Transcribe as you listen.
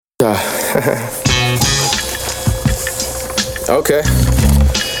Okay.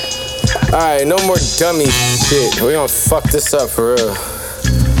 Alright, no more dummy shit. We gonna fuck this up for real.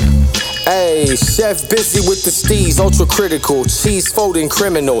 Hey, chef busy with the steez, ultra critical, cheese folding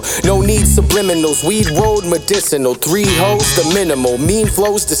criminal, no need subliminals, weed road medicinal, 3 hoes the minimal, mean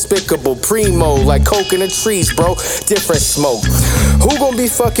flows despicable, primo like coconut trees, bro, different smoke. Who gon' be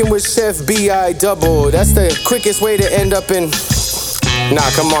fucking with Chef B.I. double? That's the quickest way to end up in. Nah,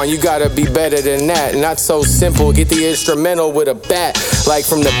 come on, you gotta be better than that. Not so simple, get the instrumental with a bat, like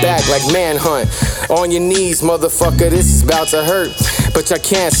from the back, like Manhunt. On your knees, motherfucker, this is about to hurt, but I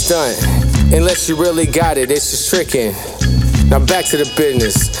can't stunt, unless you really got it, it's just tricking. Now back to the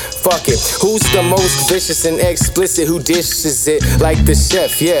business, fuck it. Who's the most vicious and explicit, who dishes it like the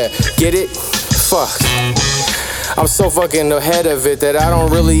chef, yeah, get it? Fuck. I'm so fucking ahead of it that I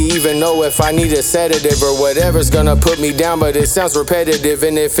don't really even know if I need a sedative or whatever's gonna put me down, but it sounds repetitive,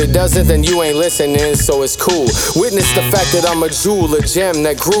 and if it doesn't, then you ain't listening, so it's cool. Witness the fact that I'm a jewel, a gem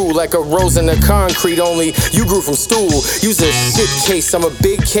that grew like a rose in the concrete, only you grew from stool. Use a shit case, I'm a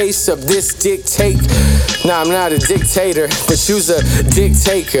big case of this dictate. Nah, I'm not a dictator, but you's a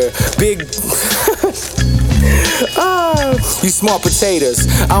dictator. Big... you smart potatoes.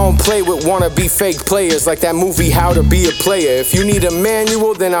 I don't play with wannabe fake players like that movie How to Be a Player. If you need a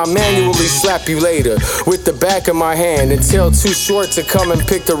manual, then I'll manually slap you later with the back of my hand until too short to come and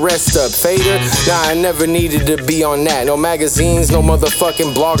pick the rest up. Fader? Nah, I never needed to be on that. No magazines, no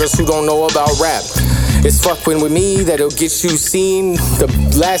motherfucking bloggers who don't know about rap. It's fucking with me that'll get you seen the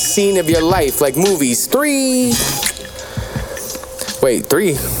last scene of your life, like movies. 3.